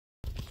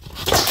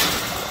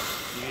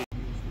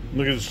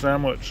Look at the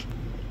sandwich.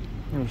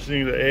 You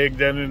see the egg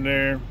down in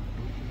there.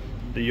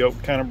 The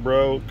yolk kind of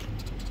broke.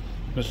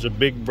 This is a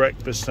big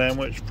breakfast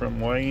sandwich from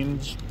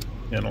Wayne's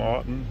in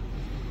Lawton.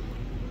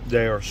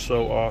 They are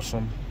so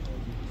awesome.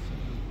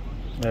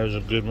 That was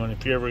a good one.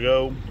 If you ever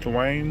go to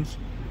Wayne's,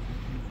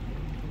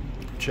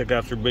 check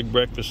out their big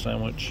breakfast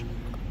sandwich.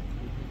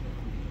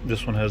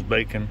 This one has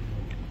bacon.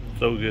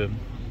 So good.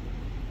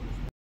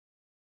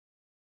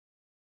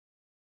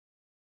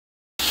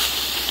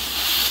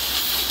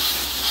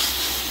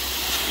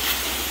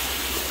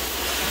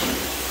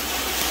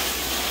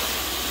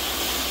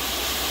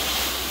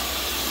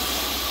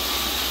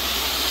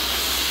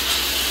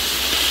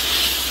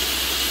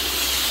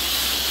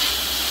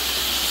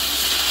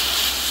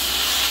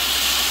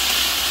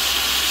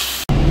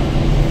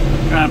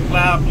 Trying to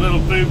plow up a little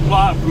food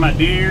plot for my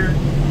deer.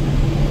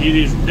 It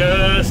is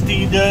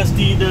dusty,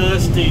 dusty,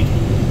 dusty.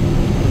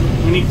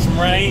 We need some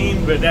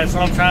rain, but that's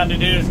what I'm trying to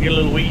do, is get a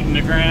little wheat in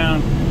the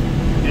ground.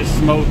 Just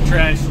some old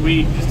trash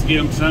wheat, just to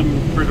give them something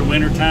for the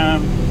winter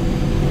time.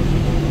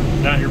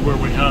 Down here where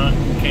we hunt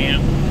and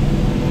camp.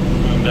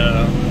 And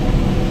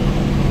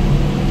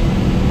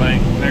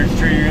like, there's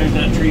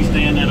that tree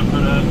stand that'll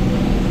put up.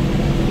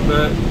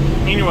 But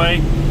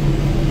anyway,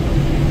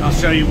 I'll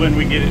show you when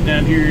we get it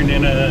down here, and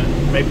then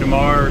maybe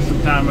tomorrow or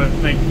sometime. I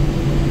think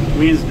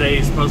Wednesday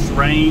is supposed to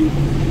rain,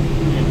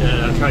 and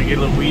I'll try to get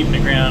a little weed in the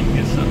ground and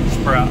get something to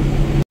sprout.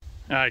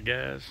 Alright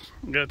guys,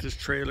 I got this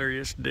trailer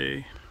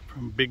yesterday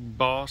from Big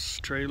Boss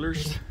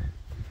Trailers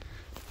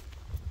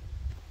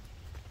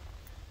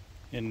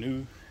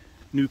in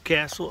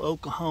Newcastle,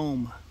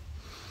 Oklahoma.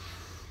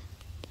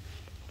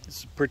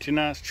 It's a pretty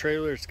nice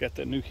trailer. It's got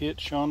that new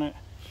hitch on it.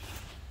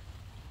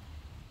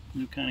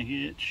 New kind of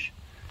hitch.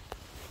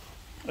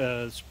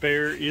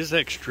 Spare is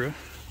extra,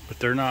 but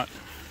they're not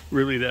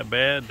really that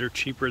bad. They're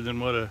cheaper than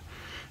what a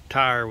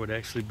tire would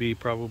actually be,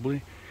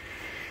 probably.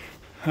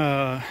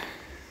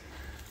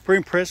 Pretty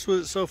impressed with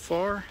it so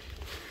far.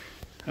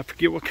 I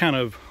forget what kind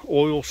of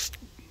oil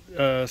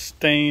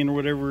stain or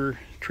whatever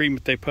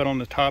treatment they put on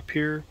the top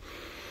here.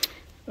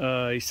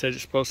 He said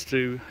it's supposed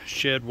to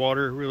shed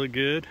water really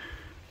good.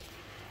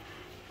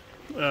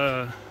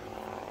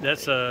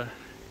 That's a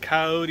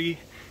Coyote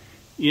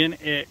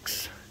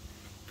NX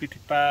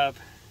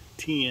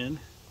 5510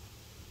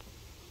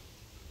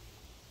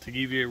 to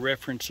give you a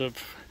reference of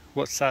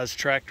what size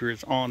tractor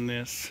is on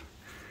this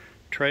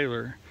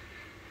trailer.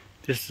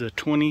 This is a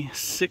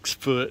 26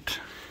 foot,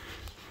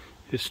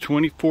 it's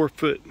 24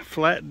 foot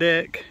flat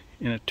deck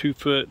and a 2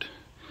 foot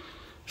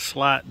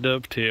slight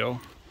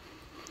dovetail.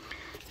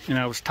 And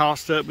I was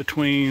tossed up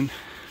between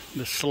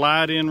the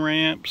slide in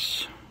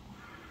ramps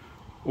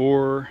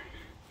or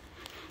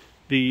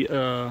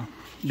the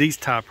these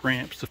type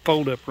ramps, the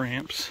fold up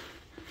ramps.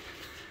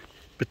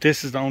 But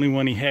this is the only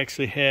one he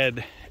actually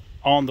had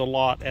on the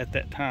lot at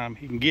that time.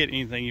 He can get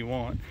anything you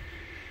want.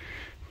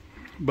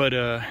 But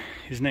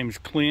his name is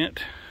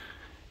Clint.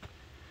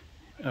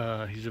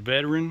 He's a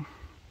veteran.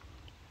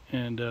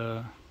 And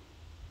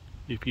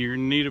if you're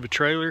in need of a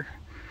trailer,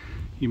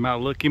 you might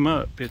look him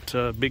up. It's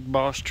Big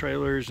Boss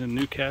Trailers in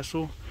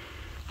Newcastle.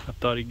 I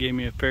thought he gave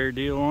me a fair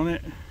deal on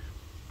it.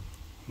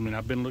 I mean,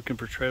 I've been looking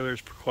for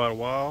trailers for quite a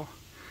while.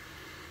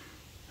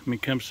 I mean,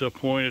 it comes to a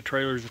point, a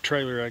trailer's a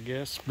trailer, I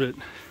guess, but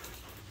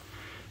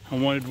I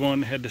wanted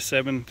one that had the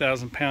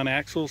 7,000 pound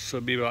axles, so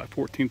it'd be about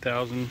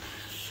 14,000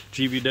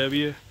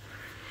 GVW.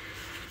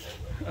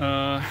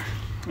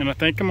 And I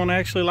think I'm gonna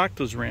actually like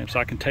those ramps.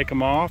 I can take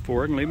them off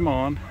or I can leave them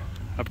on.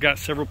 I've got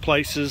several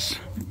places,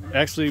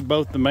 actually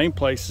both the main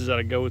places that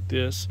I go with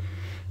this.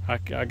 I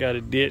got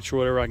a ditch or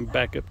whatever I can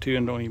back up to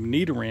and don't even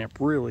need a ramp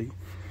really.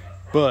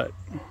 But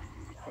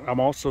I'm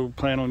also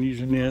planning on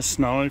using this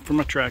not only for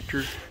my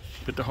tractor,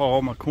 but to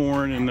haul my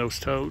corn in those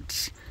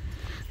totes.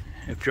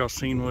 If y'all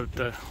seen what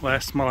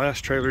my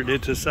last trailer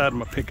did to the side of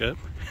my pickup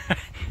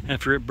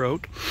after it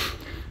broke.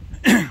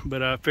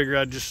 But I figure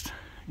I'd just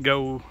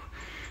go,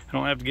 I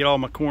don't have to get all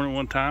my corn at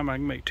one time. I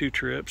can make 2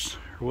 trips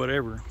or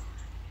whatever.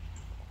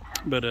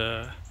 But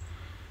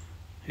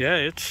yeah,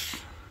 it's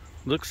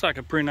looks like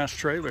a pretty nice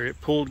trailer. It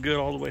pulled good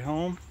all the way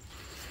home.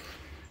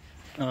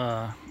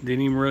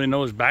 Didn't even really know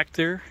it was back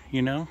there,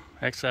 you know.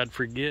 Actually, I'd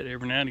forget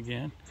every now and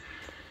again.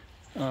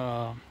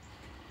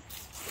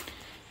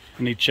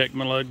 I need to check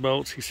my lug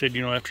bolts. He said,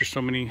 you know, after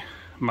so many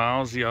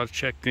miles, you ought to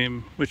check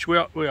them, which we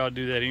ought to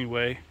do that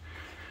anyway,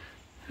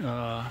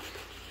 on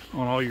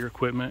all your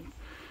equipment,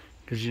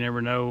 because you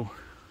never know,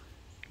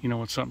 you know,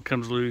 when something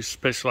comes loose,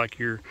 especially like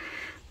your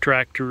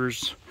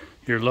tractors,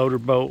 your loader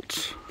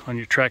bolts on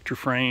your tractor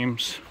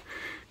frames,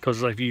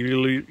 because if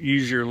you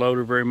use your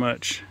loader very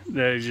much,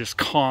 that is just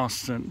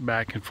constant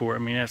back and forth. I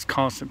mean, that's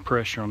constant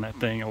pressure on that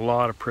thing, a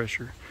lot of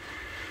pressure.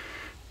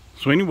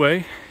 So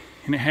anyway,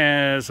 and it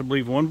has, I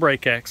believe, 1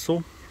 brake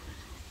axle.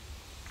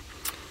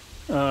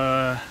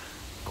 Of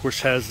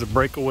course, has the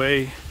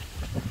breakaway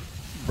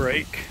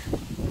brake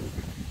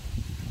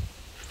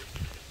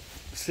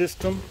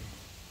system,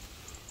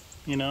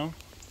 you know,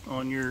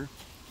 on your,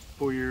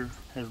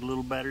 has a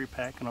little battery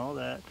pack and all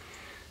that.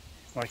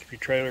 like if your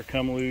trailer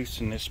come loose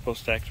and it's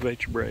supposed to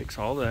activate your brakes,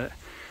 all that.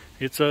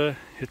 It's a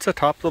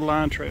top of the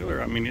line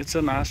trailer. I mean, it's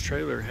a nice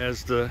trailer. It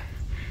has the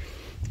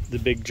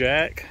big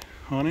jack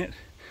on it.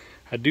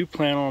 I do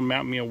plan on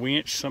mounting me a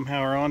winch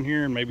somehow around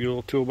here, and maybe a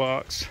little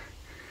toolbox.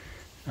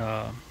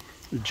 The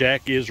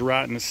jack is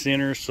right in the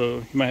center, so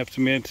you might have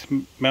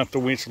to mount the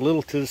winch a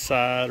little to the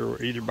side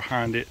or either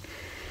behind it.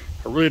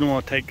 I really don't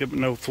want to take up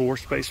no floor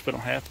space if I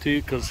don't have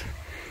to, because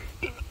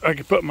I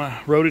could put my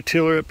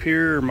rototiller up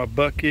here or my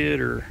bucket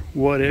or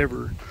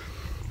whatever.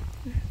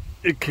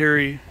 It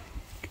carry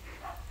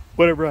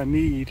whatever I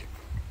need.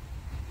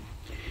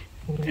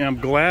 And I'm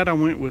glad I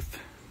went with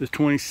the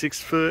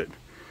 26 foot,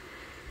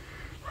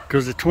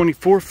 because the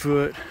 24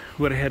 foot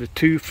would have had a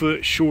 2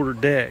 foot shorter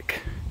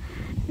deck.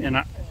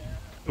 And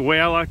the way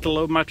I like to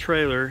load my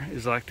trailer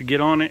is I like to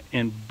get on it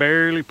and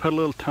barely put a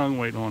little tongue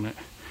weight on it.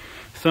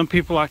 Some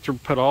people like to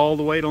put all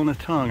the weight on the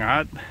tongue.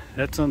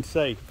 That's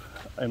unsafe,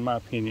 in my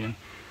opinion.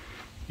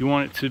 You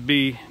want it to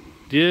be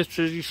just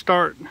as you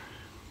start,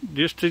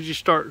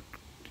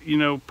 you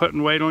know,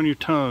 putting weight on your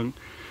tongue.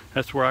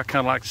 That's where I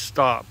kind of like to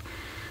stop.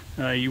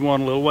 You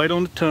want a little weight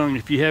on the tongue.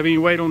 If you have any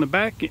weight on the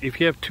back, if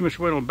you have too much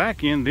weight on the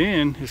back end,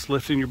 then it's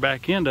lifting your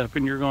back end up,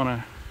 and you're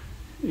gonna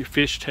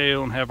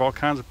fishtail and have all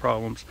kinds of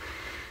problems.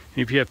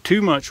 And if you have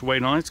too much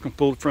weight on it, it's gonna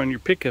pull the front of your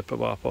pickup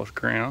up off the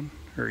ground,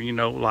 or, you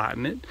know,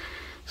 lighten it.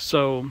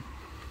 So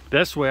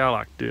that's the way I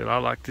like to do it. I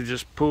like to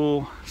just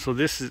pull. So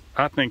this is,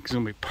 I think, is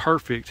gonna be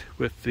perfect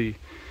with the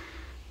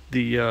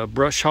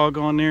brush hog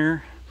on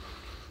there.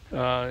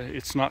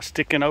 It's not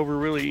sticking over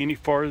really any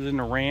farther than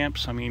the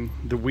ramps. I mean,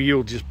 the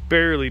wheel just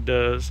barely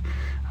does.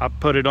 I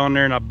put it on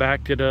there and I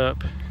backed it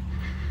up.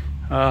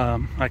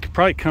 I could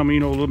probably come, you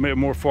know, a little bit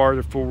more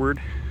farther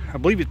forward. I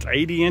believe it's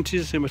 80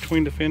 inches in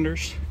between the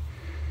fenders.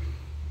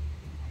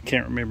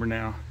 Can't remember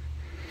now.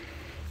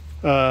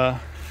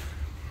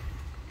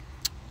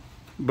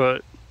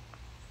 But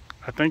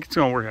I think it's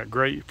gonna work out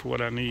great for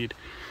what I need.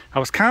 I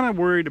was kind of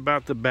worried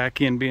about the back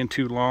end being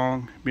too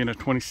long, being a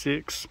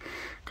 26,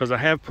 because I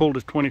have pulled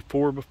a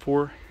 24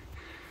 before,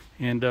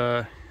 and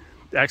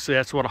actually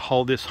that's what I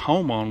hauled this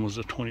home on, was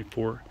a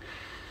 24.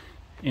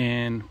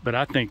 But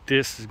I think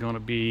this is going to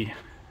be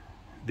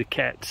the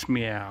cat's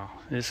meow.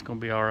 This is going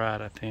to be all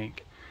right, I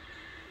think.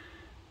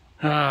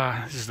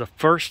 This is the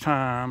first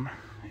time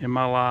in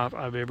my life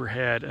I've ever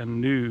had a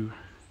new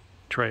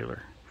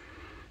trailer.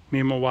 Me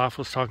and my wife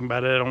was talking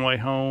about it on the way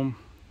home.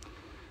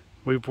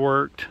 We've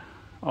worked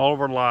all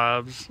of our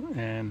lives,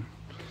 and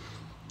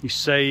you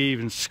save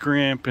and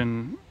scrimp,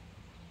 and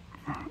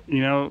you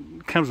know,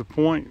 comes a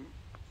point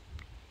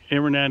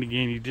every now and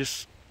again you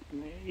just,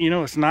 you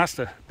know, it's nice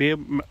to be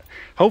able,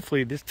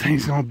 hopefully this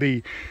thing's gonna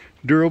be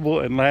durable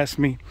and last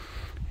me,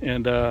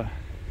 and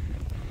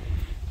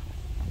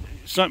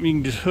something you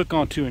can just hook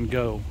onto and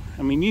go.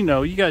 I mean, you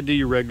know, you gotta do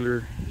your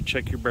regular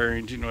check your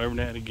bearings, you know, every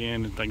now and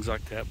again and things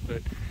like that,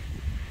 but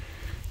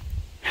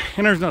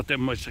and there's not that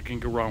much that can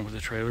go wrong with the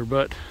trailer.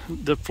 But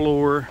the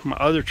floor, my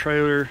other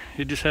trailer,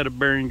 it just had a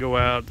bearing go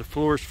out. The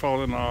floor's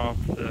falling off.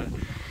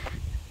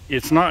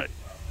 It's not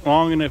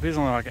long enough. It's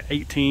only like an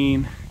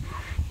 18. You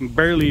can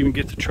barely even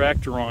get the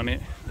tractor on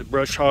it. The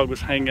brush hog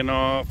was hanging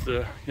off.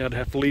 I'd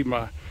have to leave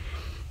my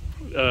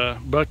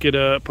bucket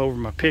up over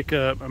my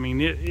pickup. I mean,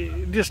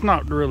 it just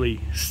not really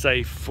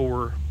safe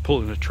for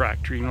pulling a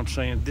tractor. You know what I'm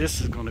saying?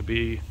 This is going to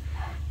be,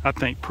 I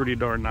think, pretty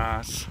darn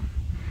nice.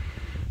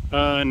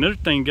 Another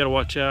thing you got to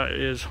watch out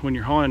is when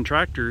you're hauling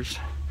tractors,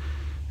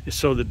 is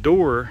so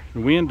the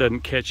wind doesn't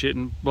catch it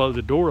and blow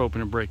the door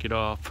open and break it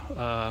off.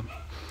 I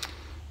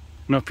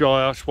don't know if y'all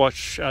else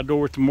watch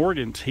Outdoor with the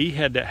Morgans. He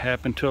had that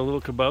happen to a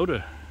little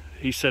Kubota.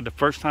 He said the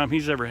first time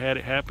he's ever had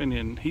it happen,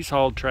 and he's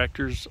hauled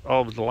tractors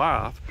all of his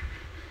life,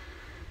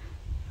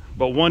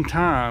 but one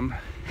time,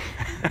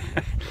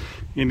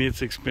 and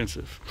it's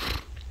expensive.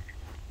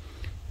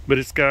 But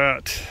it's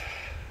got,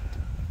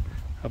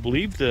 I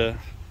believe, the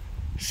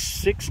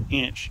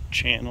 6-inch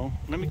channel.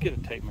 Let me get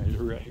a tape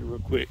measure right here real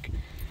quick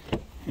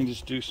and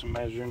just do some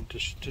measuring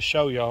to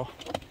show y'all.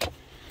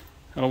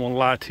 I don't want to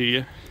lie to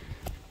you.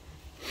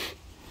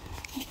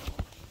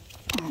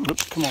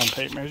 Oops, come on,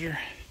 tape measure.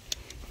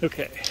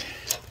 Okay.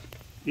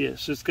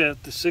 Yes, it's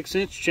got the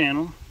 6-inch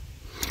channel.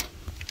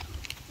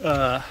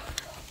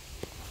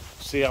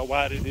 See how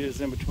wide it is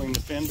in between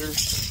the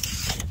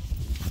fenders.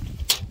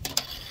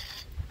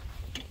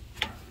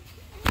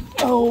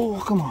 Oh,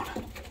 come on.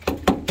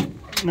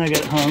 And I got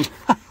it hung.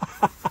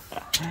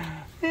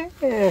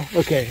 Yeah.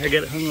 Okay, I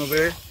got it hung over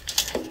there.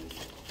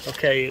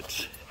 Okay,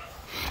 it's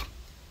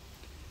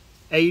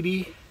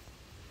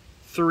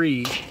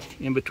 83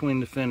 in between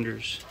the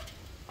fenders.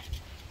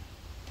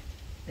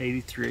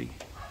 83.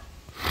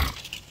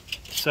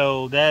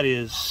 So that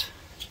is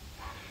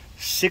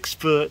 6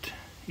 foot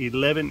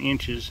 11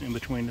 inches in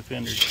between the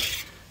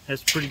fenders.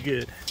 That's pretty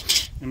good.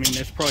 I mean,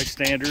 that's probably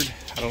standard.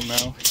 I don't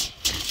know.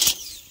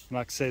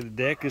 Like I say, the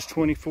deck is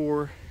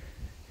 24.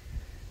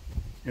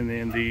 And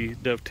then the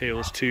dovetail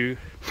is 2,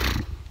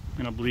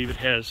 and I believe it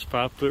has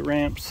 5-foot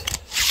ramps,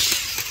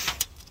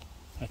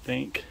 I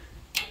think.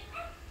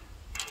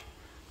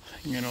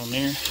 Hanging on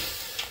there.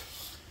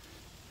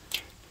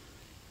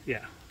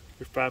 Yeah,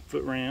 they're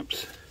 5-foot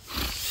ramps,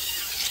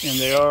 and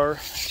they are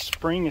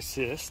spring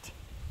assist.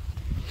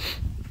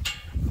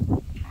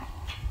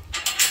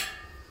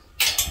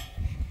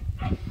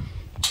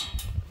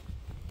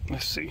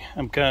 Let's see,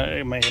 I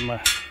may have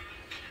my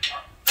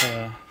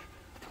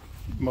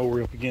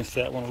mower up against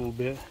that one a little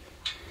bit.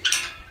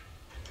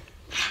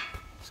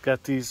 It's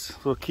got these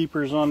little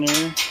keepers on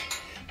there.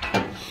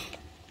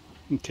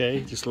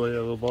 Okay, just lay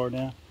that little bar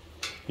down.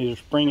 These are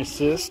spring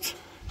assist.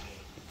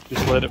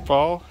 Just let it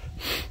fall.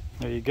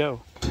 There you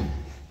go.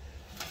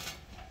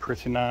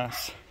 Pretty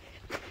nice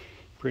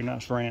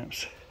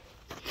ramps.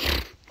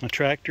 My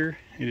tractor,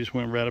 it just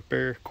went right up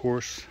there. Of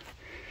course,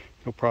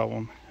 no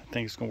problem. I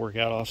think it's gonna work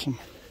out awesome.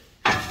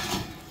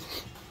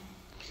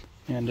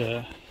 And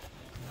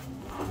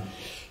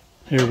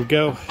here we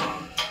go.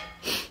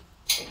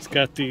 It's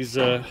got these,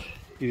 you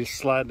just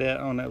slide that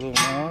on that little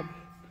knob.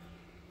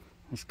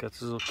 It's got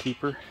this little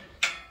keeper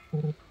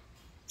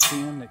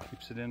pin that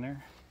keeps it in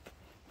there.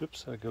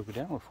 Oops, I go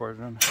down before I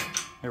done.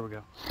 There we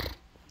go.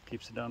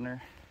 Keeps it down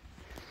there.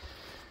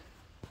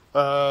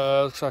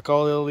 Looks like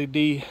all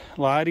LED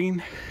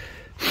lighting.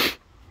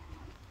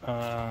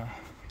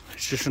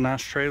 It's just a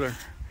nice trailer.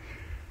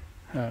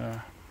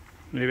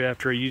 Maybe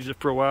after I use it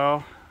for a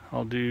while,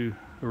 I'll do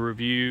a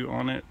review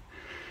on it,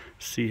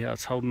 see how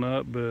it's holding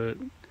up. But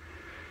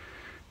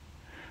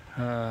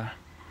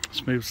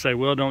some people say,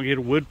 well, don't get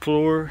a wood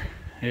floor.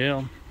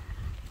 Yeah,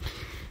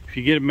 if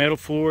you get a metal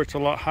floor, it's a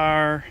lot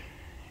higher.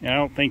 And I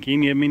don't think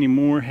any of them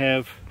anymore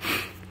have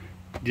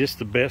just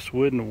the best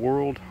wood in the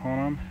world on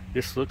them.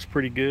 This looks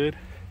pretty good.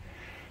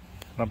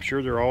 I'm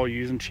sure they're all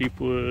using cheap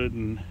wood,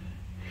 and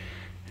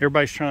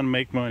everybody's trying to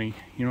make money,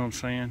 you know what I'm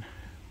saying?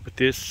 But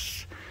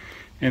this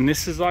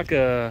is like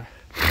a,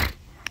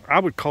 I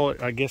would call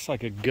it, I guess,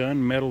 like a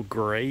gunmetal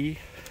gray.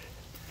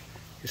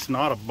 It's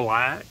not a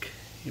black.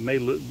 It may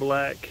look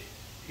black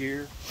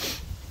here,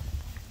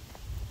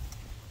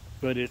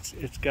 but it's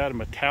got a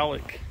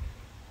metallic.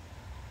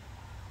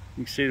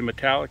 You can see the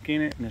metallic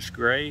in it, and it's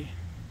gray.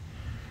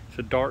 It's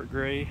a dark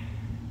gray.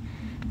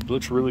 It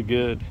looks really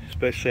good,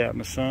 especially out in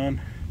the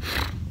sun.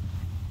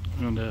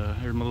 And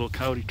here's my little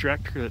Cody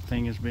tractor. That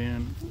thing has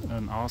been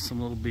an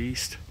awesome little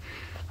beast.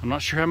 I'm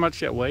not sure how much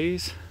that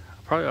weighs.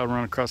 Probably I'll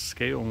run across the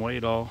scale and weigh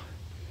it all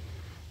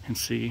and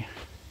see.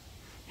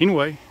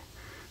 Anyway,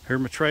 here's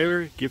my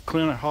trailer. Give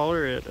Clint a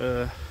holler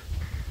at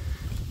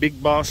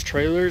Big Boss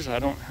Trailers.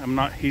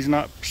 He's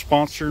not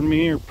sponsoring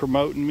me or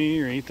promoting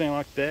me or anything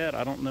like that.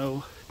 I don't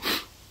know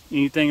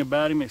anything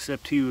about him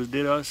except he was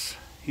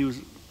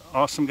an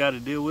awesome guy to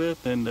deal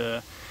with, and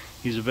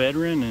he's a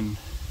veteran, and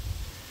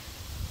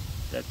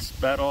that's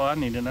about all I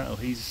need to know.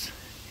 He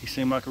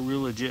seemed like a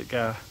real legit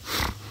guy,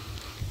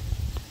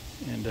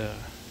 and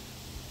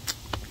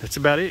that's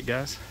about it,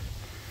 guys.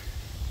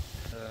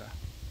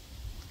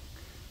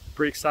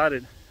 Pretty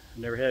excited. I've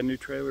never had a new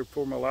trailer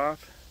before in my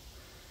life,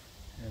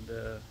 and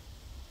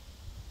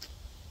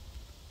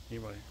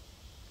anyway,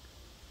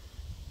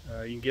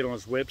 you can get on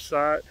his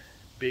website,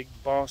 Big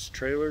Boss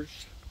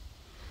Trailers,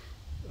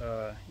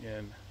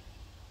 in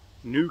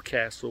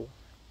Newcastle.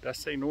 Did I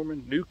say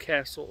Norman?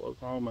 Newcastle,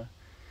 Oklahoma.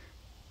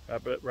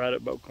 Right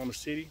up Oklahoma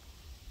City.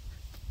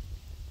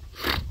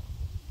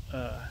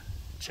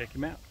 Check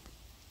him out.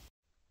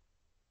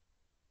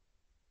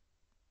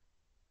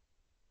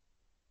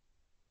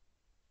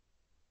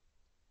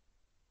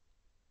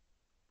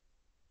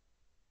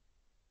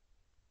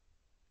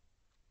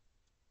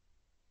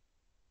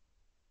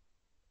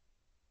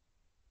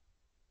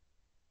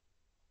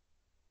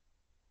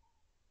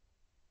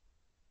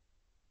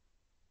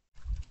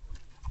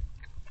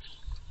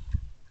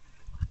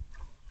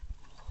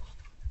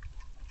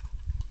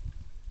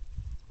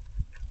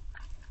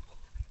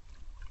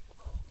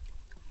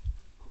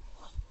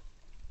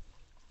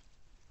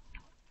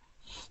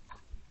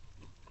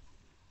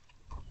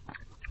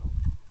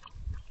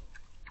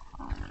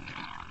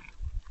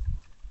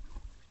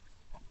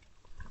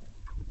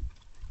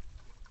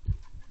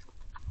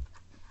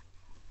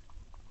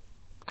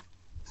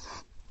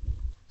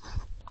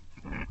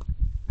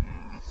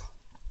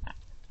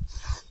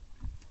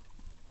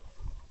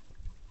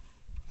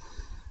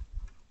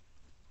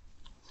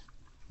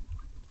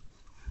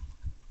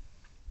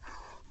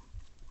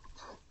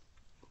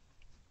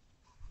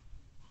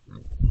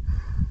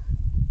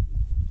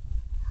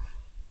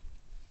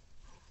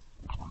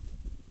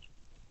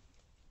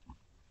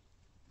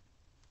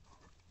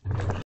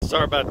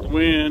 Sorry about the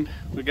wind.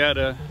 We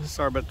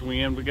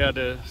got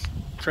a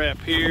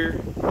trap here.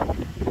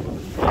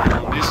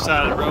 On this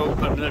side of the road,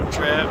 put another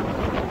trap.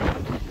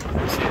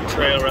 You see a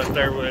trail right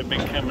there where they've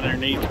been coming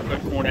underneath to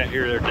put corn out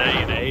here the other day,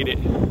 and they ate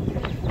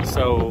it.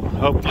 So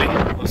hopefully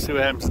we'll see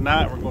what happens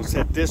tonight. We're gonna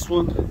set this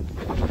one,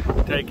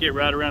 take it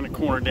right around the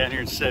corner down here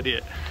and set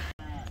it.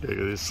 Look at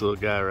this little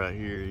guy right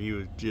here. He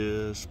was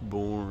just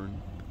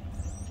born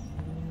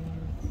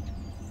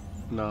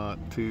not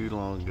too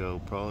long ago,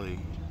 probably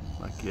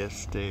like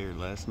yesterday or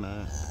last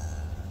night.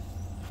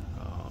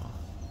 Oh,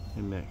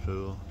 isn't that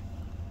cool?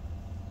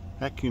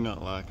 How can you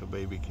not like a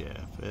baby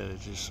calf? That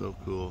is just so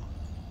cool.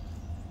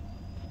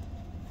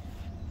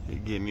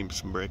 Getting him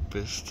some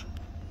breakfast.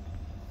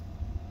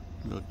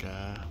 Little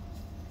guy.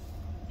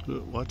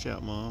 Look, watch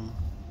out, Mom.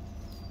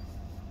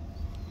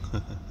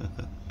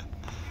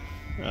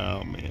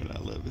 Oh man, I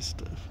love this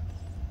stuff.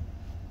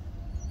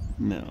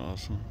 Isn't that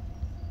awesome?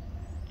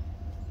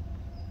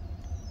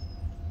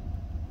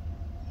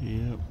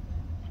 Yep.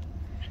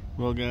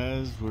 Well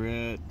guys,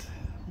 we're at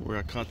where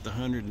I caught the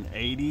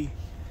 180,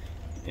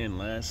 and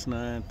last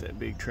night that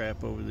big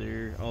trap over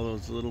there, all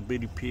those little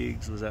bitty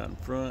pigs was out in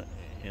front,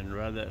 and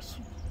right that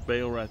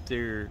bale right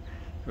there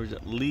was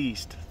at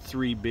least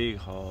 3 big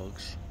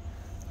hogs,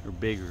 or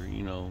bigger,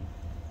 you know,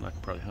 like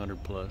probably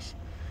 100 plus.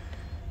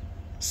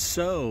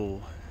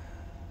 So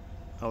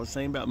I was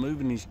thinking about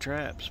moving these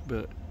traps,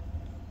 but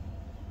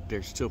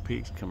there's still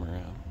pigs coming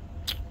around.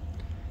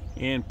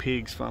 And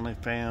pigs finally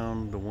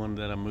found the one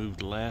that I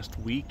moved last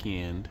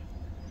weekend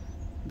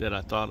that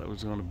I thought it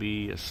was going to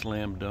be a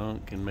slam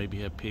dunk and maybe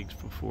have pigs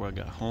before I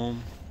got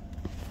home.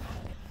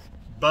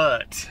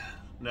 But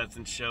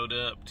nothing showed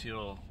up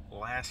till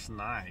last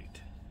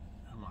night.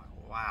 I'm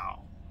like,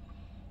 wow.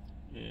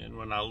 And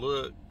when I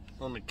looked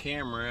on the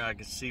camera, I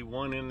could see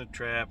one in the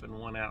trap and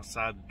one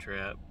outside the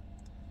trap.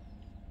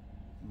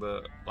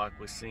 But like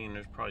we've seen,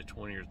 there's probably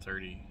 20 or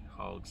 30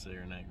 hogs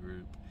there in that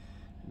group.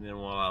 And then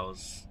while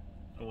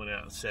I went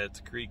out and sat at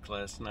the creek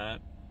last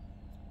night,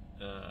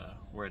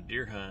 we're at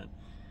deer hunt,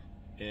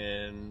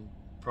 and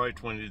probably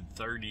 20 to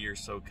 30 or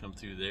so come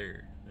through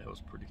there. That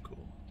was pretty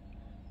cool.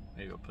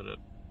 Maybe I'll put up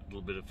a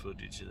little bit of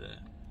footage of that.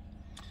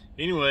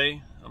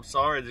 Anyway, I'm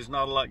sorry there's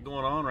not a lot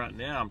going on right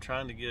now. I'm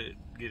trying to get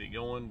it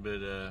going,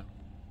 but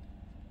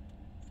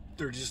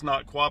they're just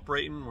not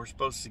cooperating. We're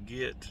supposed to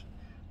get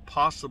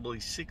possibly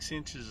 6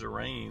 inches of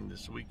rain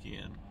this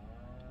weekend.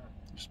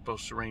 It's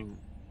supposed to rain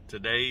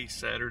today,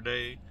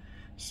 Saturday,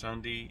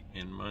 Sunday,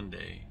 and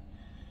Monday.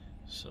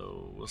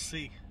 So we'll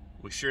see.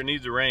 We sure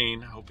need the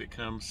rain. I hope it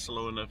comes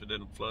slow enough it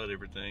doesn't flood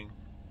everything.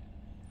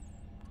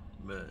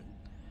 But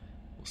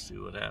we'll see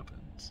what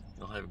happens.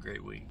 You'll have a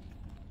great week.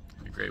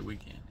 A great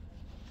weekend.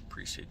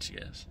 Appreciate you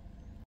guys.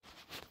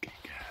 Okay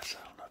guys,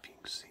 I don't know if you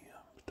can see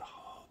them, but the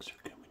hogs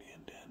are coming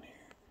in down here.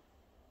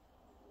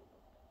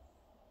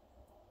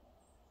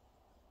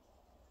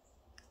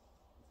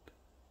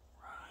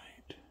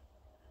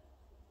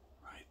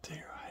 Right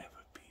there I have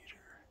a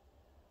feeder.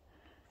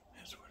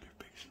 That's where they're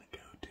fixing to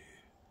go to.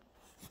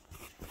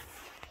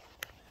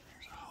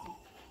 There's a whole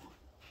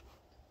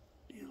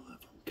deal of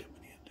them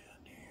coming in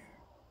down here.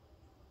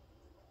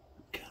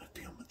 I'm kind of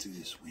filming through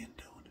this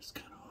window and it's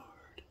kind of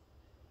hard.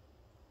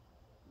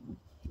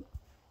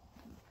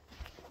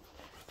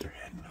 But they're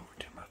heading over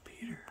to my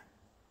feeder.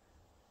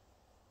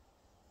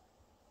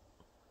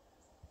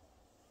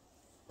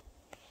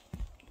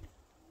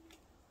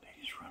 They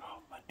just run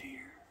off my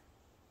deer.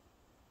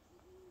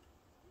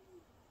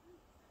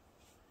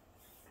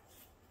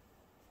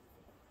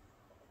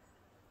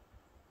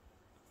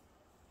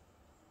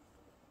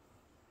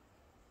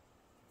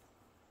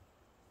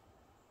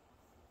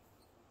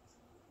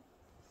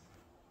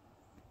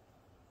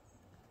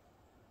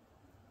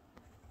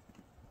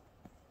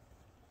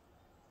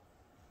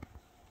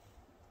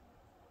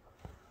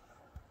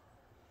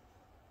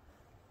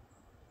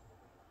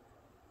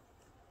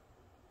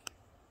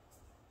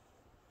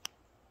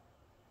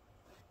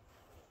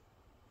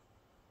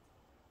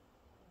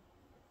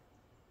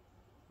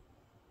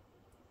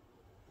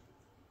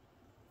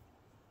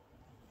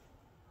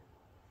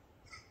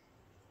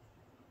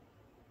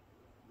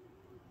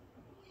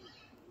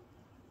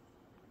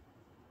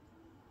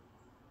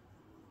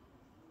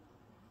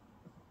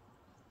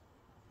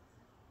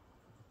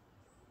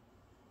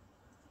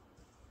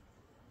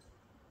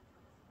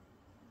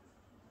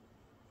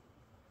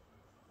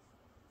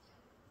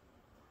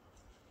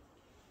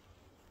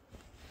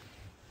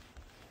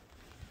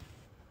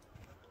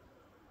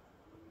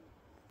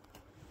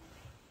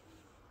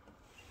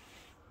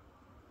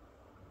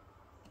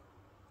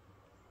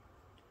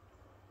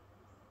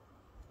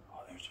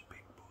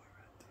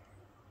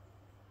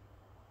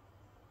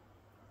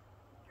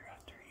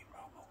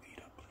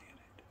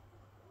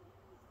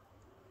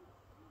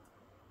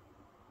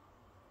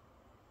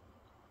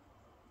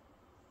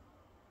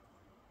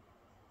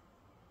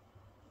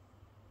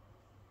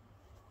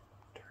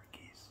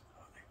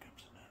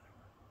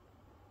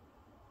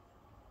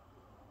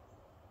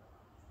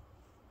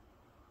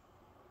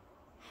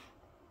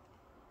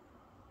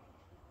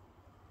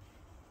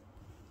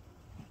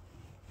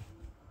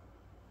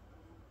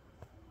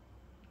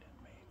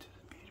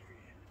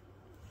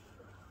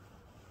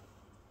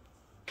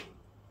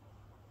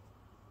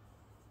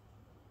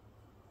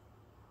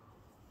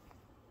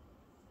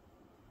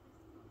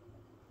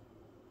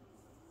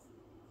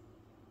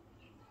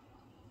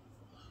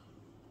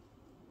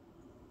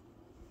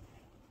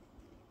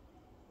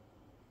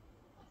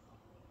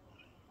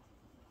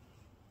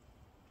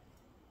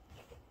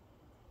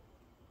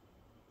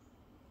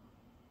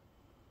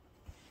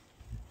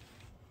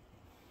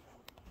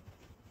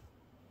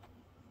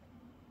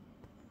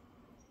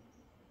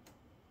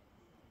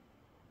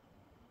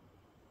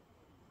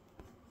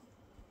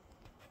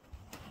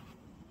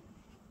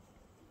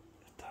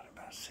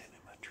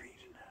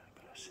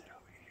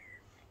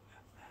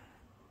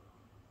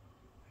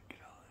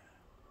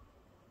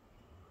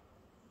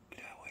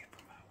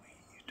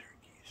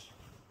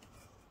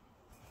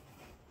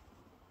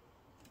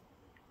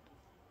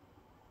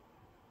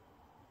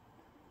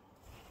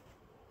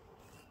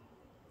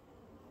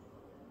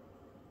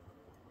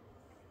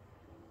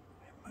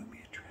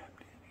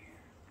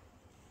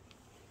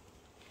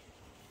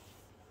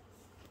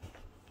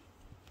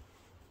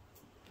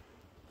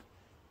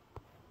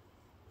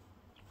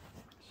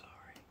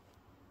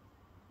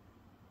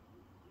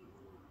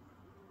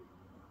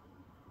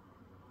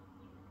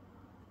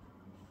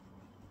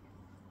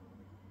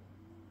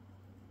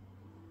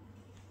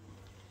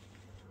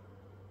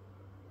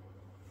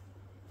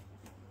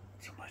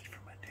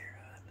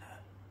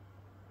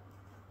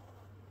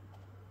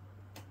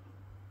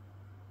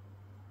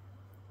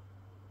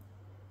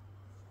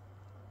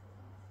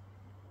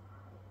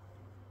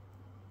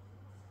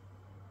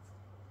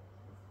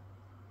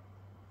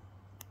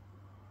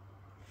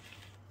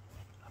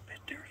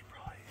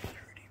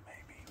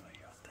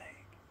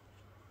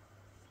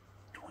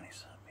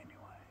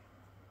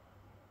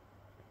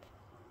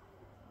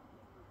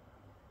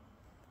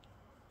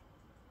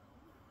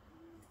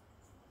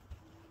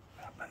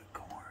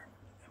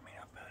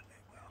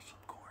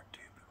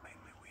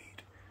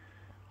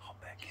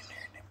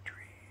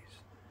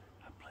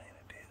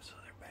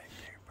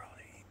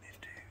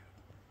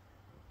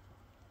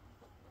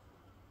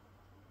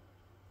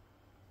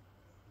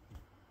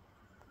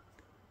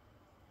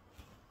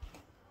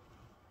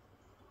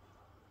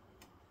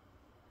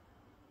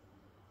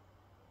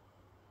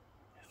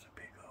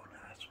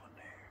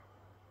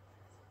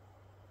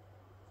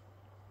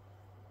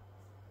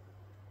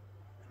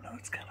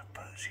 it's kind of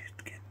fuzzy.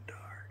 It's getting dark.